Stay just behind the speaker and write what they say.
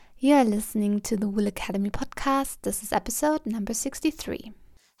You're listening to the Wool Academy podcast. This is episode number 63.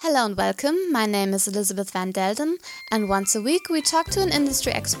 Hello and welcome. My name is Elizabeth Van Delden, and once a week we talk to an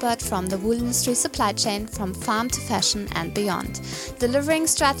industry expert from the wool industry supply chain from farm to fashion and beyond, delivering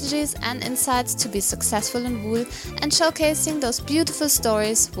strategies and insights to be successful in wool and showcasing those beautiful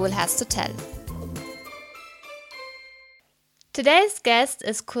stories wool has to tell. Today's guest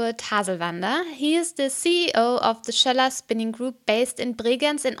is Kurt Haselwander. He is the CEO of the Schoeller Spinning Group based in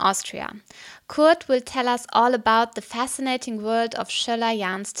Bregenz in Austria. Kurt will tell us all about the fascinating world of Schoeller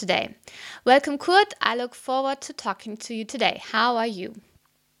yarns today. Welcome, Kurt. I look forward to talking to you today. How are you?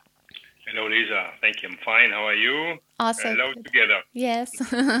 Hello, Lisa. Thank you. I'm fine. How are you? Also Hello good. together. Yes.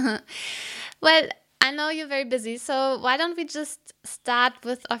 Well, I know you're very busy, so why don't we just start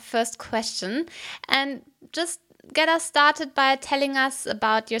with our first question and just get us started by telling us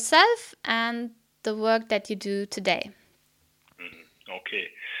about yourself and the work that you do today. Okay.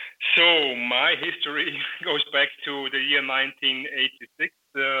 So my history goes back to the year 1986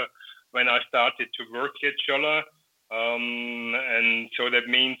 when I started to work at Schoeller. And so that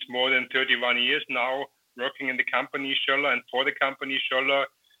means more than 31 years now working in the company Schoeller and for the company Schoeller.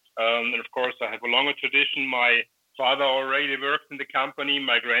 And of course, I have a longer tradition. My father already worked in the company,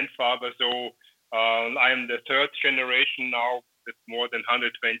 my grandfather. So I am the third generation now with more than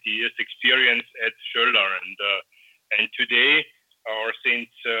 120 years experience at Schoeller. And today, or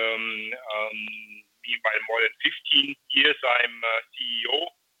since meanwhile more than 15 years, I'm CEO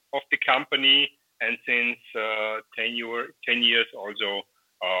of the company, and since 10 years also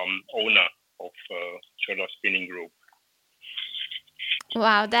owner of Schoeller Spinning Group.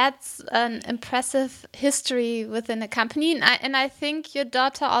 Wow, that's an impressive history within a company, and I think your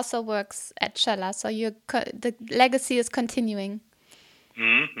daughter also works at Schoeller, so the legacy is continuing.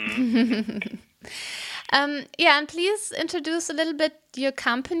 Mm-hmm. Yeah, and please introduce a little bit your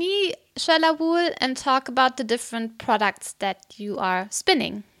company, Schoeller Wool, and talk about the different products that you are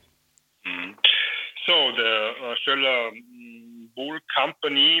spinning. Mm-hmm. So the Schoeller Wool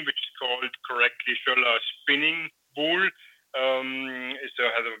company, which is called correctly Schoeller Spinning Wool,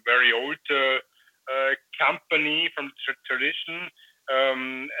 has a very old company from tradition,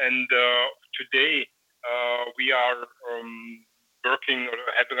 and today we are working or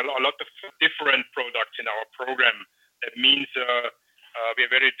having a lot of different products in our program. That means we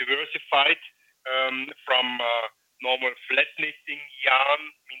are very diversified from normal flat knitting yarn,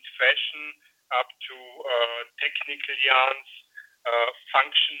 means fashion, up to technical yarns,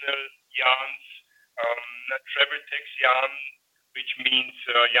 functional yarns, travel tex yarn, which means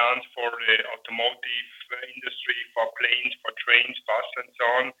yarns for the automotive industry, for planes, for trains, bus, and so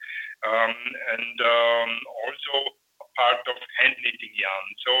on, and also a part of hand knitting yarn.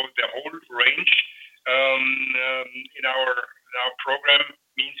 So the whole range in our program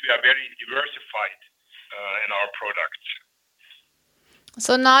means we are very diversified in our products.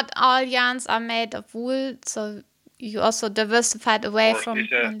 So not all yarns are made of wool, so you also diversified away from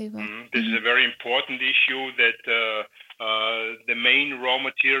only wool. This is a very important issue that the main raw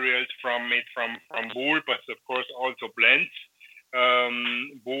materials from wool, but of course also blends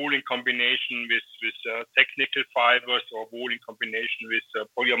wool in combination with technical fibers, or wool in combination with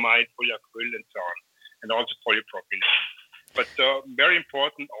polyamide, polyacryl, and so on, and also polypropylene. But very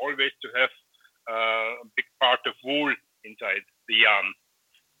important always to have a big part of wool inside the yarn.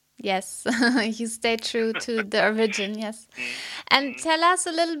 Yes, you stay true to the origin, yes. And tell us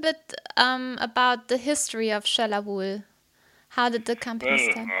a little bit about the history of Schoeller Wool. How did the company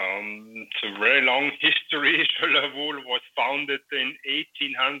start? It's a very long history. Schoeller Wool was founded in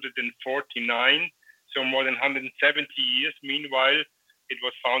 1849, so more than 170 years. Meanwhile, it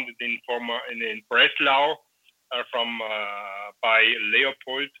was founded in Breslau by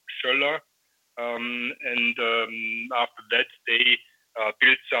Leopold Schoeller, and after that they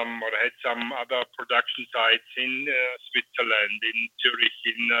built had some other production sites in Switzerland, in Zurich,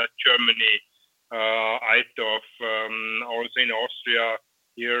 in Germany, Altdorf, also in Austria,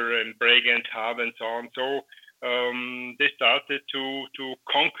 here in Bregenz, Havel, and so on. So they started to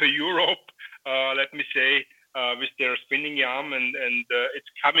conquer Europe, let me say, with their spinning yarn, and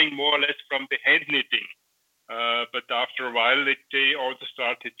it's coming more or less from the hand knitting. But after a while, they also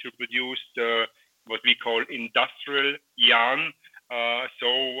started to produce what we call industrial yarn. So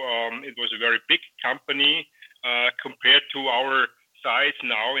it was a very big company compared to our size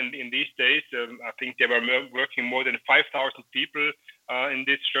now in these days. I think they were working more than 5,000 people in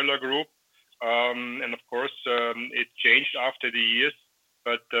this Schoeller group. And of course, it changed after the years,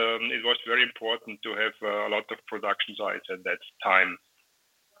 but it was very important to have a lot of production sites at that time.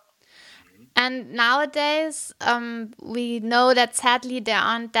 And nowadays, we know that sadly there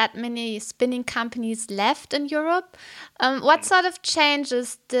aren't that many spinning companies left in Europe. What sort of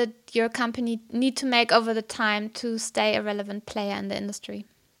changes did your company need to make over the time to stay a relevant player in the industry?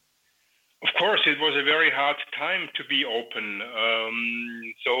 Of course, it was a very hard time to be open.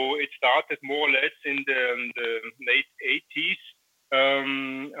 So it started more or less in the late 80s.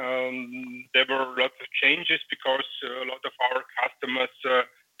 There were lots of changes because a lot of our customers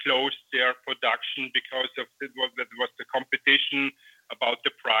closed their production because of that was the competition about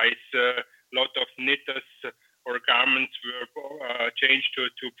the price. A lot of knitters or garments were changed to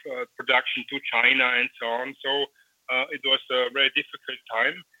production to China and so on. So it was a very difficult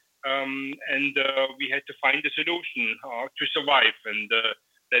time. And we had to find a solution to survive. And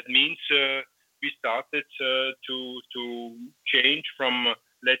that means we started to change from,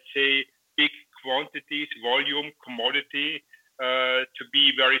 let's say, big quantities, volume, commodity, to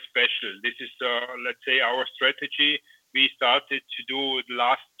be very special. This is, let's say, our strategy. We started to do the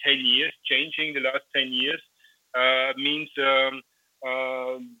last 10 years, changing the last 10 years means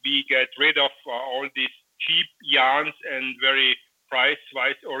we get rid of all these cheap yarns and very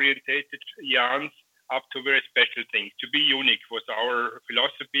price-wise orientated yarns up to very special things. To be unique was our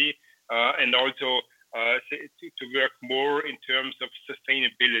philosophy, and also to work more in terms of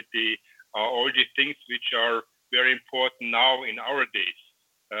sustainability, all these things which are very important now in our days.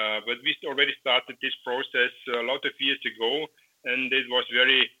 But we already started this process a lot of years ago, and it was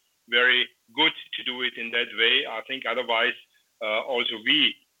very, very good to do it in that way. I think otherwise also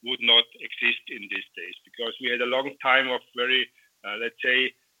we would not exist in these days, because we had a long time of very let's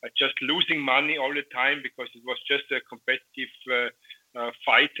say, just losing money all the time because it was just a competitive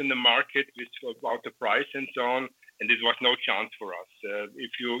fight in the market about the price and so on, and it was no chance for us.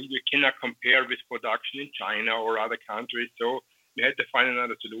 If you cannot compare with production in China or other countries, so we had to find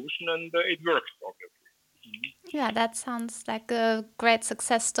another solution, and it worked, obviously. Yeah, that sounds like a great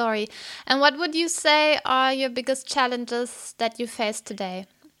success story. And what would you say are your biggest challenges that you face today?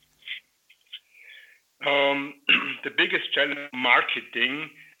 The biggest challenge, marketing,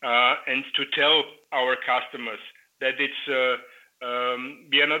 and to tell our customers that it's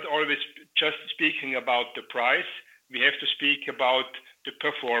we are not always just speaking about the price. We have to speak about the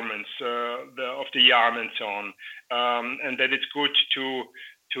performance of the yarn and so on, and that it's good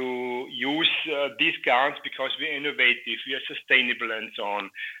to use these garns because we're innovative, we are sustainable, and so on.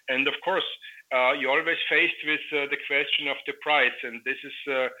 And of course, you're always faced with the question of the price, and this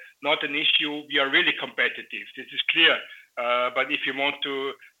is not an issue. We are really competitive. This is clear. But if you want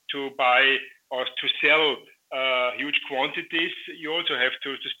to buy or to sell huge quantities, you also have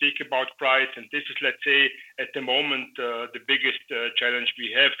to speak about price. And this is, let's say, at the moment, the biggest challenge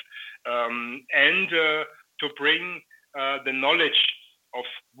we have. And to bring the knowledge of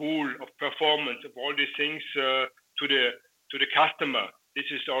wool, of performance, of all these things to the customer. This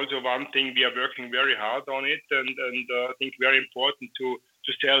is also one thing we are working very hard on it, and I think very important to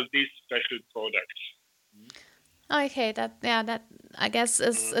sell these special products. Okay, that I guess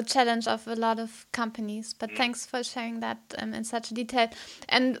is a challenge of a lot of companies. But thanks for sharing that in such detail.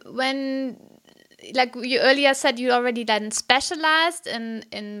 And when, like you earlier said, you already then specialized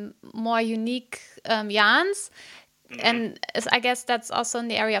in more unique yarns. And I guess that's also in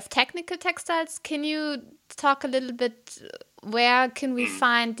the area of technical textiles. Can you talk a little bit, where can we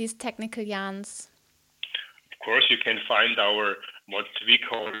find these technical yarns? Of course, you can find our, what we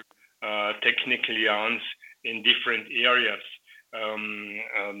call technical yarns in different areas.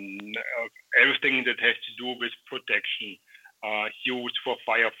 Everything that has to do with protection, used for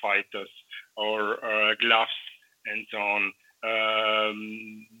firefighters or gloves and so on.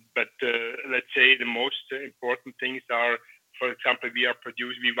 But let's say the most important things are, for example, we're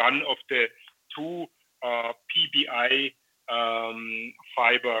one of the two PBI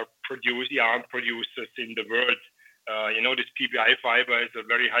fiber yarn producers in the world. This PBI fiber is a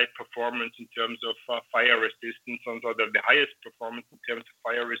very high performance in terms of fire resistance, and so the highest performance in terms of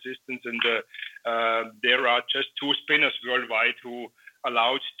fire resistance. And there are just two spinners worldwide who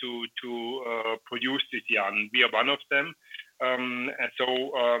allowed to produce this yarn. We are one of them. And so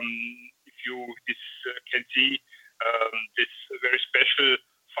if you can see this very special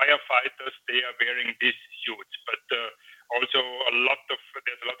firefighters, they are wearing these suits. But also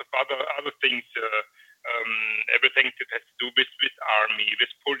there's a lot of other things, everything that has to do with army,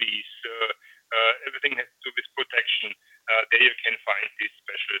 with police, everything has to do with protection. There you can find these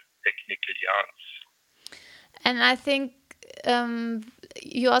special technical yarns. And I think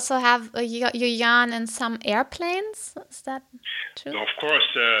you also have your yarn in some airplanes. Is that true? Of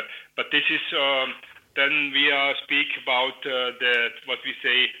course, but this is then we speak about what we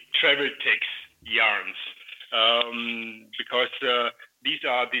say travel tex yarns, because these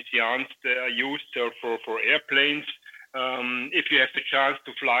yarns that are used for airplanes. If you have the chance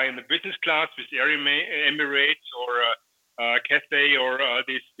to fly in the business class with Emirates or Cathay or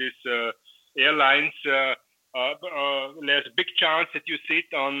these airlines, there's a big chance that you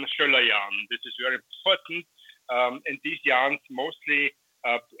sit on Schoeller yarn. This is very important, and these yarns mostly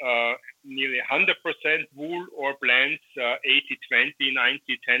nearly 100% wool or blends 80-20,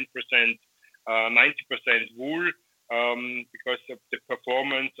 90-10%, 90% wool, because of the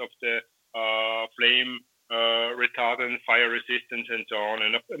performance of the flame retardant, fire resistance, and so on,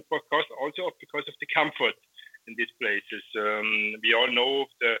 and of course also because of the comfort in these places. We all know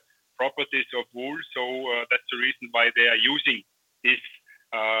the properties of wool, so that's the reason why they are using these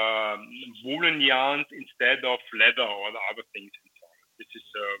woolen yarns instead of leather or other things. This is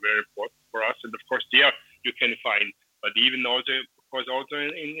very important for us, and of course there you can find, but even also, of course, also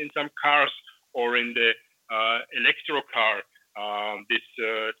in some cars or in the electro car, this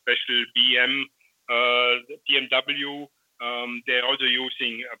special BMW, they're also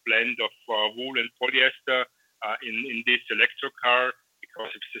using a blend of wool and polyester in this electro car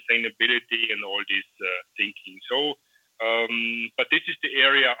because of sustainability and all this thinking. So, but this is the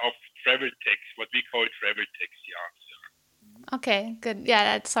area of travel tex, what we call travel tex yarns. Okay, good.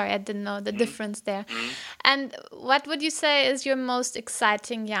 Yeah, sorry, I didn't know the difference there. And what would you say is your most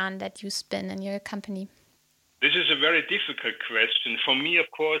exciting yarn that you spin in your company? This is a very difficult question. For me, of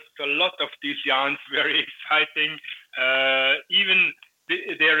course, a lot of these yarns very exciting. Even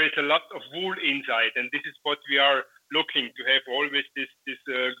there is a lot of wool inside, and this is what we are looking to have, always this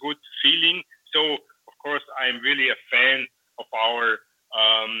good feeling. So, of course, I'm really a fan of our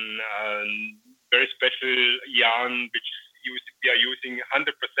very special yarn, which we are using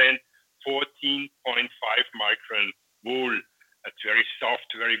 100% 14.5 micron wool. It's very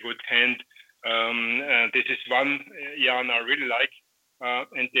soft, very good hand. This is one yarn I really like,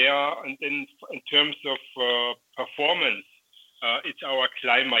 and then in terms of performance, it's our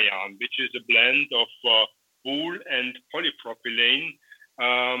Clima yarn, which is a blend of wool and polypropylene.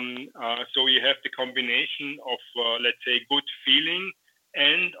 So you have the combination of let's say good feeling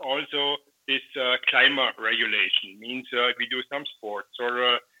and also this climate regulation. Means we do some sports,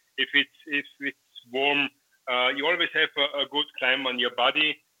 or if it's warm, you always have a good climate on your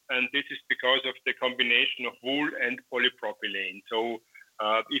body. And this is because of the combination of wool and polypropylene. So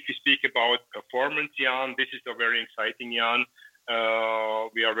if you speak about performance yarn, this is a very exciting yarn.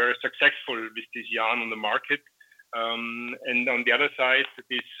 We are very successful with this yarn on the market. And on the other side,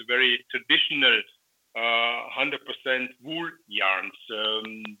 this very traditional 100% wool yarns.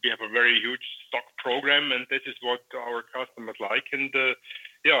 We have a very huge stock program, and this is what our customers like. And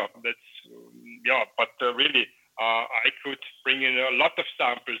but really, I could bring in a lot of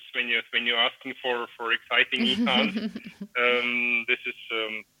samples when you're asking for exciting yarns. This is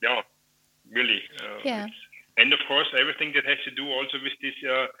really. And of course, everything that has to do also with this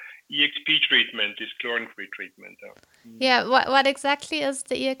EXP treatment, this chlorine-free treatment. Yeah, what exactly is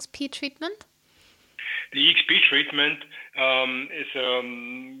the EXP treatment? The EXP treatment is,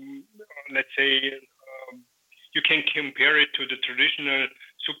 let's say, you can compare it to the traditional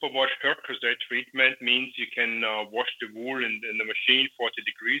superwash Percocet treatment. Means you can wash the wool in the machine 40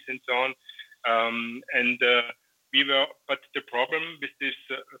 degrees and so on. But the problem with this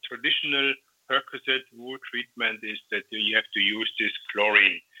traditional Percocet wool treatment is that you have to use this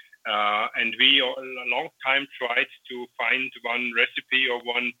chlorine. And we a long time tried to find one recipe or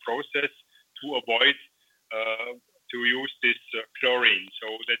one process to avoid to use this chlorine. So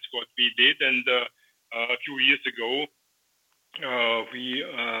that's what we did. And a few years ago, we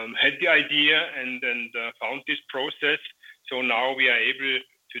had the idea and found this process. So now we are able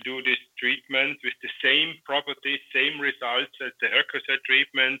to do this treatment with the same properties, same results as the Percocet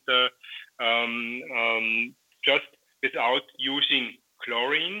treatment, just without using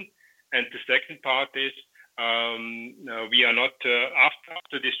chlorine. And the second part is we are not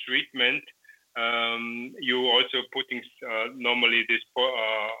after this treatment. You also putting normally this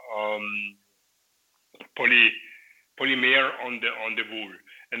polymer on the wool,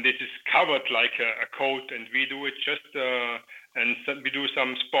 and this is covered like a coat. And we do it just and we do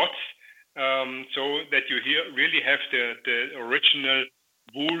some spots so that you really have the original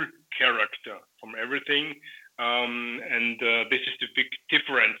wool character from everything. And this is the big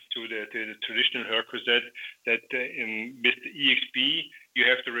difference to the traditional Percocet, that with the EXP, you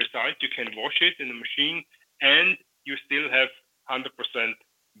have the result, you can wash it in the machine, and you still have 100%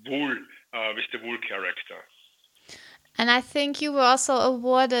 wool with the wool character. And I think you were also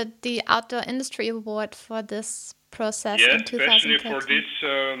awarded the Outdoor Industry Award for this process in 2013. Especially for this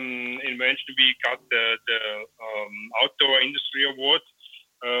invention, we got the Outdoor Industry Award.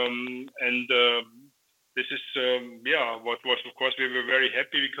 This is, what was, of course, we were very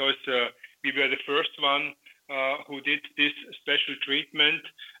happy because we were the first one who did this special treatment.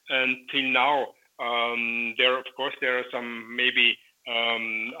 And till now, there are some maybe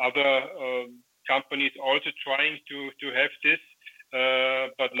other companies also trying to have this,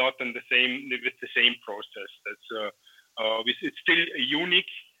 but not in with the same process. It's still a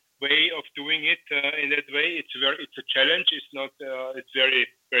unique way of doing it in that way. It's a challenge. It's very,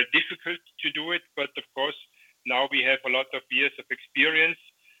 very difficult to do it, but of course now we have a lot of years of experience,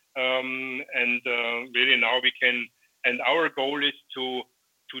 and really now we can. And our goal is to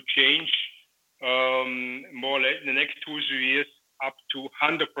change more or less in the next 2-3 years up to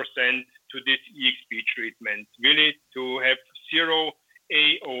 100% to this EXP treatment. Really to have zero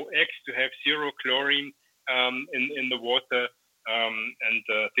AOX, to have zero chlorine in the water, and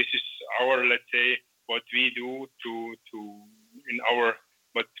this is our, let's say, what we do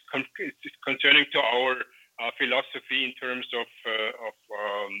concerning to our philosophy in terms of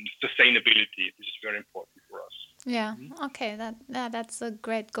sustainability. This is very important for us. Yeah. Okay. That's a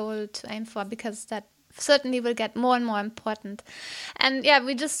great goal to aim for, because that certainly will get more and more important. And yeah,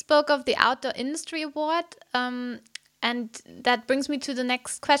 we just spoke of the Outdoor Industry Award, and that brings me to the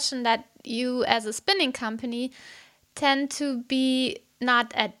next question, that you as a spinning company tend to be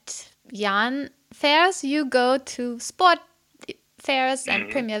not at yarn fairs. You go to sport fairs and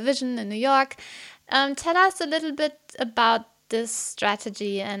Premier Vision in New York. Tell us a little bit about this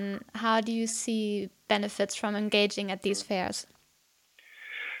strategy, and how do you see benefits from engaging at these fairs?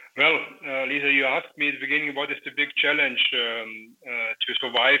 Well, Lisa, you asked me at the beginning what is the big challenge to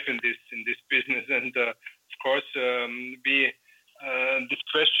survive in this business, and of course, we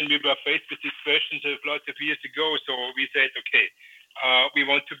were faced with these questions lots of years ago. So we said, okay, we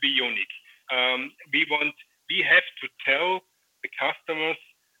want to be unique. We have to tell the customers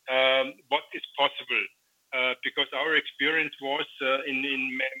what is possible, because our experience was in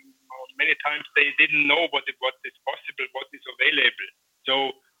many times they didn't know what is possible, what is available.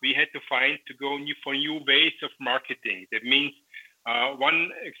 So we had to go for new ways of marketing. That means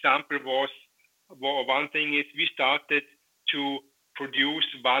one example one thing is we started to produce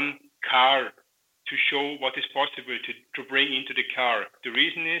one car to show what is possible to bring into the car. The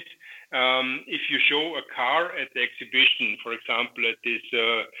reason is, if you show a car at the exhibition, for example, at this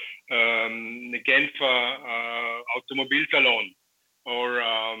Genfer Automobile Salon, or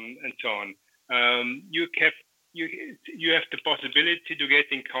and so on, you have the possibility to get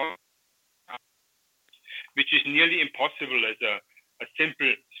in contact, which is nearly impossible as a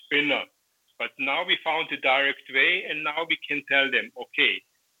simple spinner. But now we found a direct way, and now we can tell them, okay,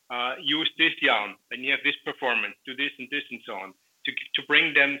 use this yarn, then you have this performance, do this and this and so on, to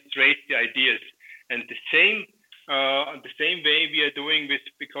bring them straight the ideas. And the same way we are doing this,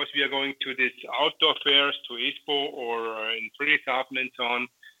 because we are going to these outdoor fairs, to ISPO or in Friedrichshafen and so on.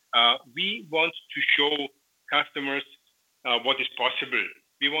 We want to show customers what is possible.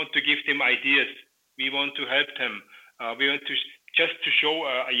 We want to give them ideas. We want to help them. We want to just to show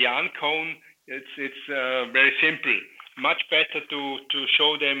a yarn cone. It's very simple. Much better to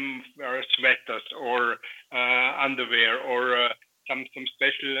show them sweaters or underwear or some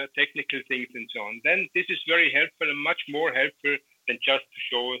special technical things and so on. Then this is very helpful, and much more helpful than just to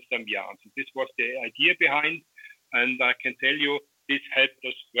show some yarns. This was the idea behind, and I can tell you this helped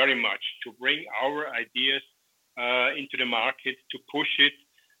us very much to bring our ideas into the market, to push it,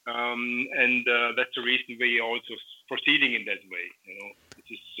 and that's the reason we are also proceeding in that way.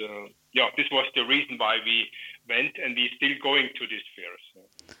 This was the reason why we went, and we're still going to these fairs.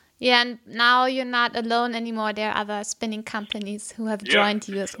 Yeah, and now you're not alone anymore. There are other spinning companies who have joined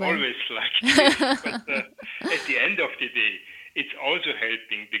you as well. Always like this. But at the end of the day, it's also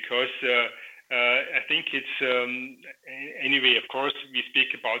helping, because I think it's anyway. Of course, we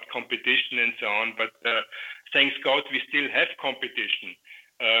speak about competition and so on, but thanks God, we still have competition.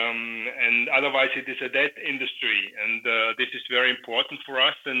 And otherwise, it is a dead industry, and this is very important for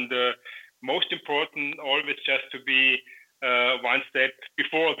us. And most important, always just to be one step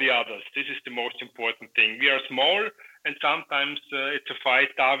before the others. This is the most important thing. We are small, and sometimes it's a fight,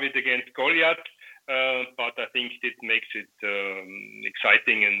 David against Goliath. But I think it makes it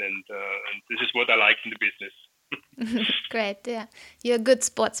exciting, and this is what I like in the business. Great, yeah. You're a good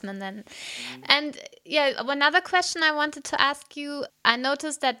sportsman then. And yeah, another question I wanted to ask you, I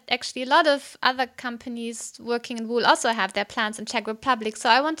noticed that actually a lot of other companies working in wool also have their plants in Czech Republic. So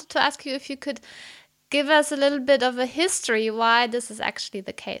I wanted to ask you if you could give us a little bit of a history why this is actually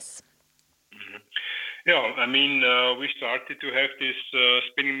the case. Yeah, I mean, we started to have this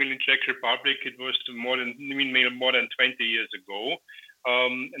spinning mill in Czech Republic. It was more than 20 years ago,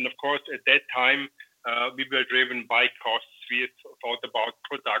 and of course, at that time, we were driven by costs. We thought about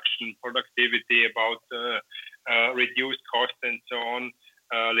production, productivity, about reduced costs, and so on,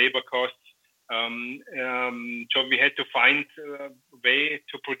 labor costs. So we had to find a way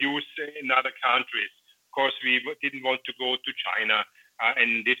to produce in other countries. Of course, we didn't want to go to China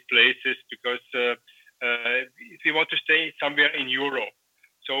and these places because if we want to stay somewhere in Europe.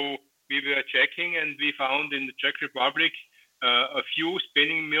 So we were checking and we found in the Czech Republic a few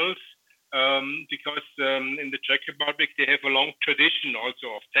spinning mills because in the Czech Republic they have a long tradition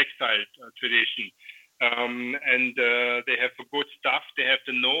also of textile tradition. And they have a good stuff, they have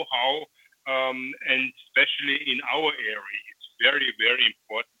the know-how, and especially in our area, it's very, very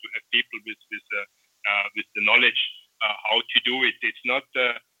important to have people with the knowledge how to do it. It's not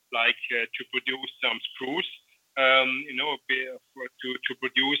like to produce some screws. To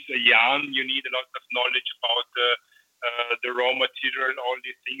produce a yarn, you need a lot of knowledge about the raw material, all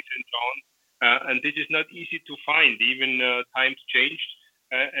these things and so on. And this is not easy to find. Even times changed,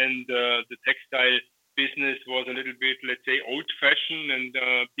 and the textile business was a little bit, let's say, old-fashioned, and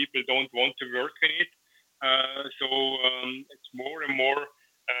people don't want to work in it. So it's more and more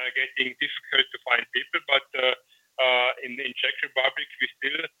getting difficult to find people. But in Czech Republic, we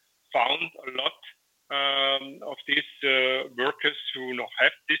still found a lot of these workers who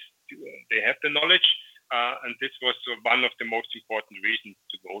have this. They have the knowledge, and this was one of the most important reasons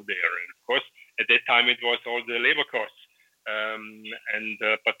to go there. And of course, at that time, it was all the labor costs.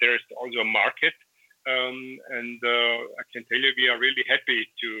 But there is also a market. And I can tell you, we are really happy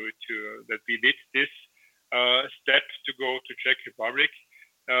that we did this step to go to Czech Republic,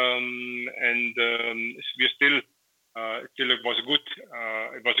 and we still it was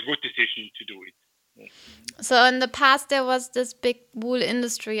a good decision to do it. So in the past, there was this big wool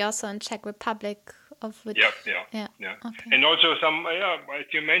industry also in Czech Republic, of which yeah. Okay. And also some as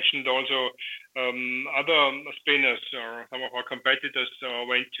you mentioned, also other spinners or some of our competitors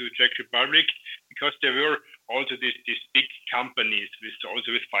went to Czech Republic because there were also these big companies with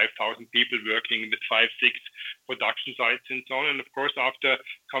 5,000 people working with 5-6 production sites and so on. And of course, after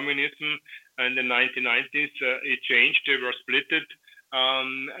communism in the 1990s, it changed. They were splitted,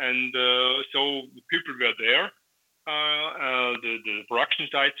 and so people were there. The production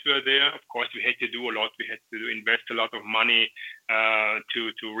sites were there. Of course, we had to do a lot. We had to invest a lot of money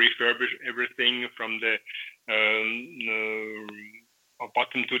to refurbish everything from the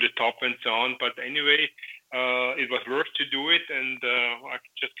bottom to the top and so on. But anyway, it was worth to do it, and I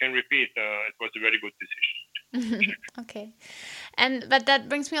just can repeat, it was a very good decision. Okay. But that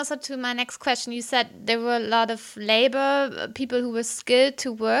brings me also to my next question. You said there were a lot of labor, people who were skilled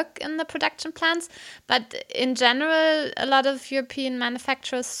to work in the production plants, but in general, a lot of European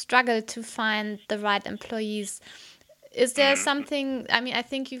manufacturers struggle to find the right employees. Is there something, I mean, I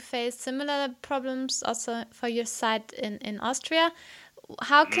think you faced similar problems also for your site in Austria.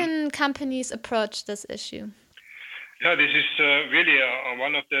 How can companies approach this issue? Yeah, this is really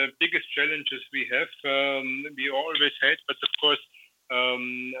one of the biggest challenges we have. We always had, but of course,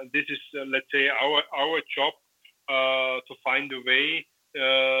 this is, let's say, our job to find a way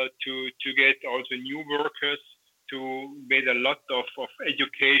to get also new workers, to get a lot of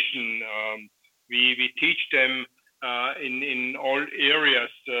education. We teach them in all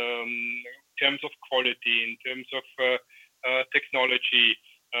areas, in terms of quality, in terms of technology.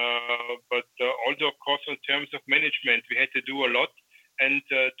 But also, of course, in terms of management, we had to do a lot, and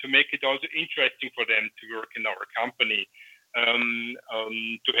to make it also interesting for them to work in our company,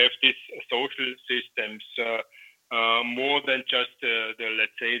 to have these social systems, more than just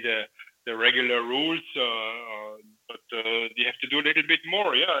let's say the regular rules, but you have to do a little bit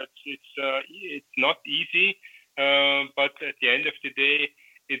more. Yeah, it's not easy, but at the end of the day,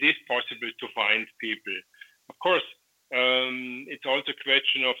 it is possible to find people. Of course. It's also a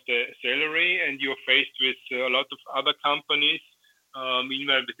question of the salary, and you're faced with a lot of other companies.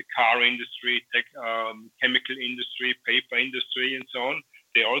 Meanwhile, with the car industry, chemical industry, paper industry, and so on,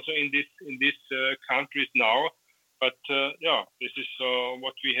 they're also in these countries now. But this is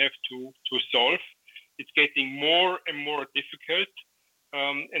what we have to solve. It's getting more and more difficult,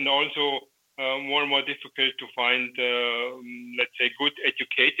 and also more and more difficult to find, let's say, good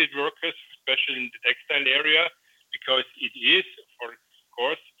educated workers, especially in the textile area. Because it is, of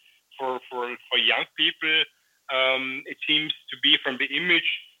course, for young people, it seems to be from the image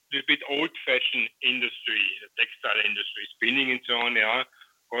a little bit old-fashioned industry, the textile industry, spinning and so on. Yeah,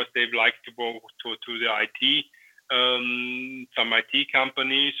 course, they like to go to the IT, some IT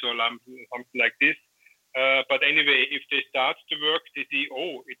companies or something like this. But anyway, if they start to work, they see,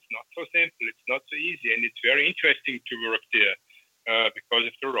 it's not so simple, it's not so easy, and it's very interesting to work there because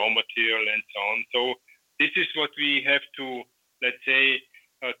of the raw material and so on. So this is what we have to, let's say,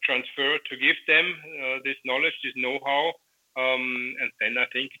 transfer to give them this knowledge, this know-how, and then I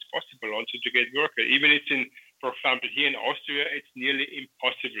think it's possible also to get workers. Even it's for example, here in Austria, it's nearly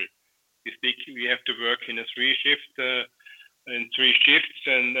impossible. We have to work in 3 shifts,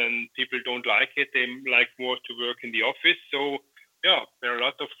 and people don't like it. They like more to work in the office. So, yeah, there are a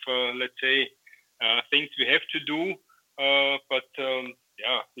lot of, let's say, things we have to do. But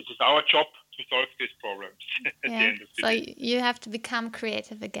this is our job to solve these problems at the end of the day. So you have to become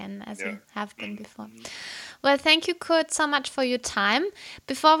creative again, as you have been before. Well, thank you, Kurt, so much for your time.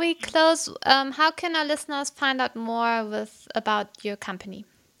 Before we close, how can our listeners find out more about your company?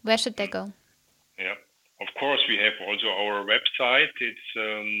 Where should they go? Yeah, of course, we have also our website. It's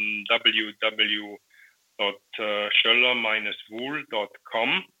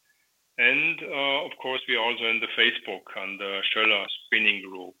www.schoeller-wool.com. And, of course, we're also in the Facebook on the Schoeller Spinning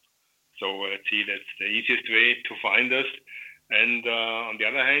Group. So let's see, that's the easiest way to find us. And on the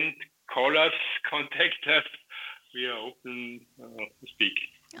other hand, call us, contact us. We are open to speak.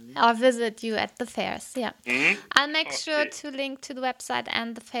 Or visit you at the fairs, yeah. Mm-hmm. I'll make sure to link to the website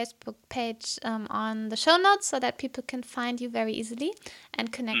and the Facebook page on the show notes so that people can find you very easily and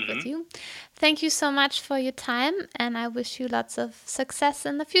connect with you. Thank you so much for your time, and I wish you lots of success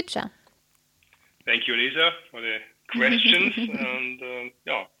in the future. Thank you, Lisa, for the questions, and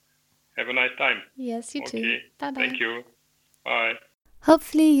have a nice time. Yes, you too. Bye-bye. Thank you. Bye.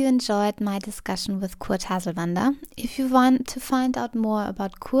 Hopefully you enjoyed my discussion with Kurt Haselwander. If you want to find out more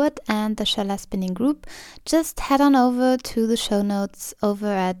about Kurt and the Schoeller Spinning Group, just head on over to the show notes over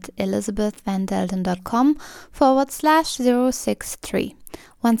at elizabethvandelden.com/063.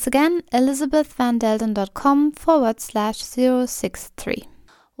 Once again, elizabethvandelden.com/063.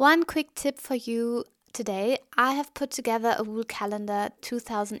 One quick tip for you today. I have put together a Wool Calendar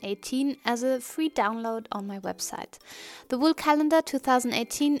 2018 as a free download on my website. The Wool Calendar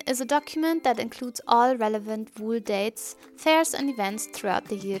 2018 is a document that includes all relevant wool dates, fairs and events throughout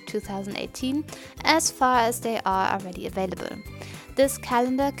the year 2018, as far as they are already available. This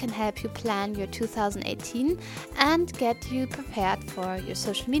calendar can help you plan your 2018 and get you prepared for your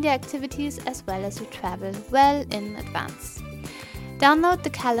social media activities as well as your travel well in advance. Download the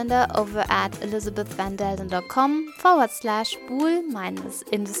calendar over at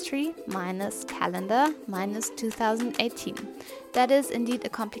elizabethvandelden.com/wool-industry-calendar-2018. That is indeed a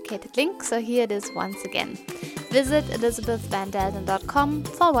complicated link, so here it is once again. Visit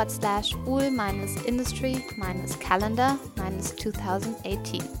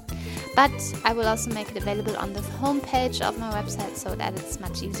elizabethvandelden.com/wool-industry-calendar-2018. But I will also make it available on the homepage of my website so that it's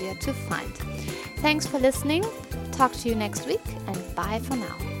much easier to find. Thanks for listening. Talk to you next week, and bye for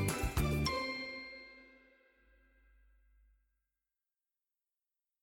now.